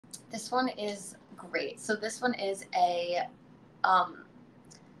This one is great. So this one is um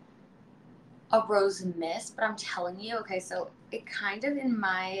a rose mist, but I'm telling you, okay, so it kind of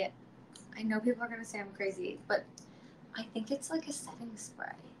I know people are gonna say I'm crazy, but I think it's like a setting spray.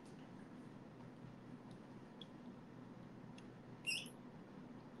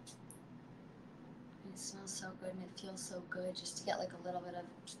 It smells so good and it feels so good just to get like a little bit of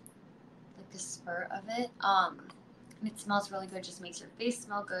like a spurt of it. And it smells really good, just makes your face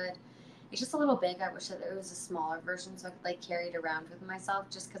smell good. It's just a little big. I wish that it was a smaller version so I could like carry it around with myself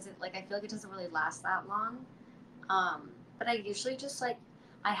just because it like I feel like it doesn't really last that long. But I usually just like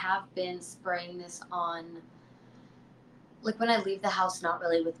I have been spraying this on like when I leave the house, not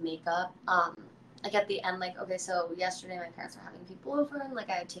really with makeup. Like at the end, like okay, so yesterday my parents were having people over and like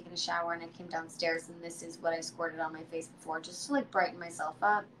I had taken a shower and I came downstairs and this is what I squirted on my face before just to like brighten myself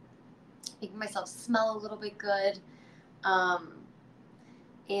up, making myself smell a little bit good. Um,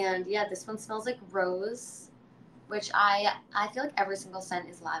 and yeah, this one smells like rose, which I feel like every single scent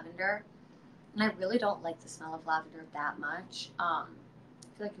is lavender, and I really don't like the smell of lavender that much. I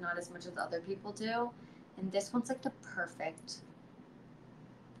feel like not as much as other people do, and this one's like the perfect.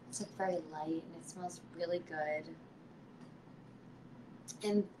 It's like very light and it smells really good.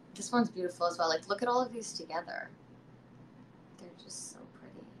 And this one's beautiful as well. Like look at all of these together. They're just so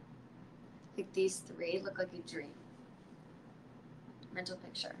pretty. Like these three look like a dream. Mental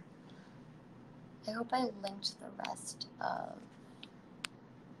picture. I hope I linked the rest of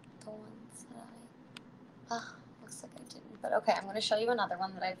the ones that looks like I didn't. But okay, I'm going to show you another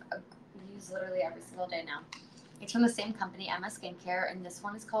one that I've used literally every single day now. It's from the same company, SSkincare, and this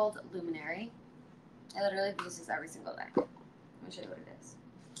one is called Luminous. I literally use this every single day. Let me show you what it is.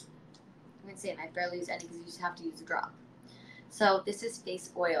 You can see it, and I barely use any because you just have to use a drop. So this is face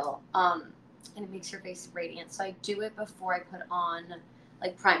oil, and it makes your face radiant. So I do it before I put on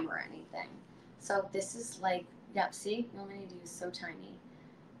like primer or anything. So this is like, yep, see? You only need to use so tiny.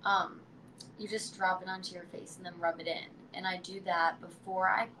 You just drop it onto your face and then rub it in. And I do that before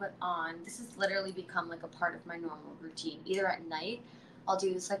I put on, this has literally become like a part of my normal routine. Either at night, I'll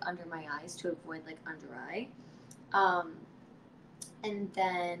do this like under my eyes to avoid like under eye. And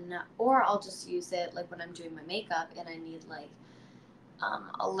then, or I'll just use it like when I'm doing my makeup and I need like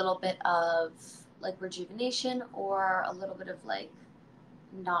a little bit of like rejuvenation or a little bit of like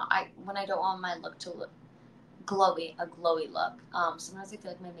when I don't want my look to look a glowy look. Sometimes I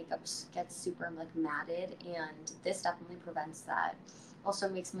feel like my makeup gets super like matted, and this definitely prevents that. Also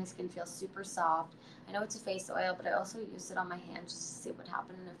makes my skin feel super soft. I know it's a face oil, but I also used it on my hand just to see what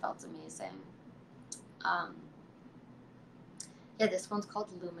happened, and it felt amazing. Yeah, this one's called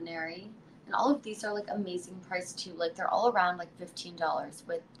Luminary, and all of these are like amazing price too. Like they're all around like $15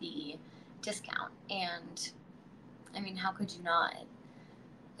 with the discount, and I mean, how could you not?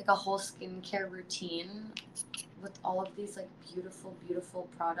 Like a whole skincare routine with all of these like beautiful, beautiful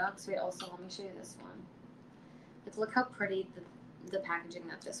products. Wait, also let me show you this one. Like look how pretty the packaging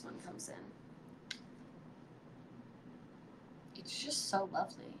that this one comes in. It's just so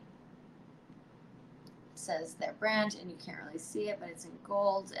lovely. It says their brand and you can't really see it, but it's in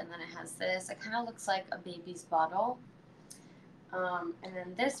gold, and then it has this. It kind of looks like a baby's bottle. And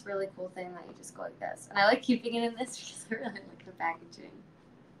then this really cool thing that you just go like this. And I like keeping it in this because I really like the packaging.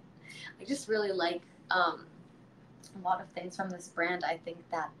 I just really like a lot of things from this brand. I think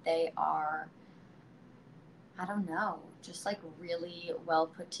that they are, I don't know, just like really well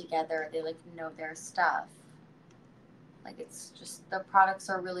put together. They like know their stuff. Like it's just, the products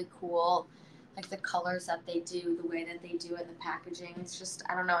are really cool. Like the colors that they do, the way that they do it, the packaging. It's just,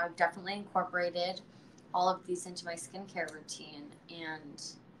 I don't know, I've definitely incorporated all of these into my skincare routine. And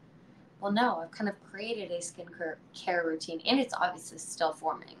well, no, I've kind of created a skincare routine, and it's obviously still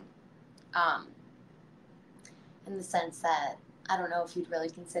forming. In the sense that I don't know if you'd really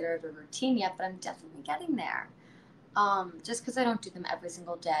consider it a routine yet, but I'm definitely getting there. Just because I don't do them every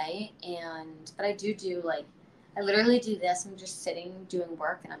single day, but I do like, I literally do this. I'm just sitting doing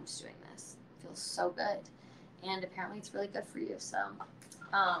work, and I'm just doing this. It feels so good, and apparently it's really good for you. So,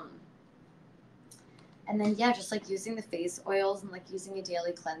 and then yeah, just like using the face oils and like using a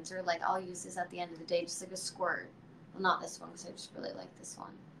daily cleanser. Like I'll use this at the end of the day, just like a squirt. Well, not this one because I just really like this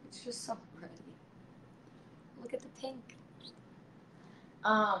one. It's just so pretty. Look at the pink.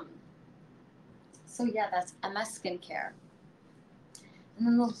 So yeah, that's SSkincare. And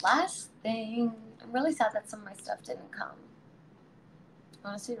then the last thing, I'm really sad that some of my stuff didn't come.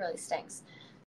 Honestly, really stinks.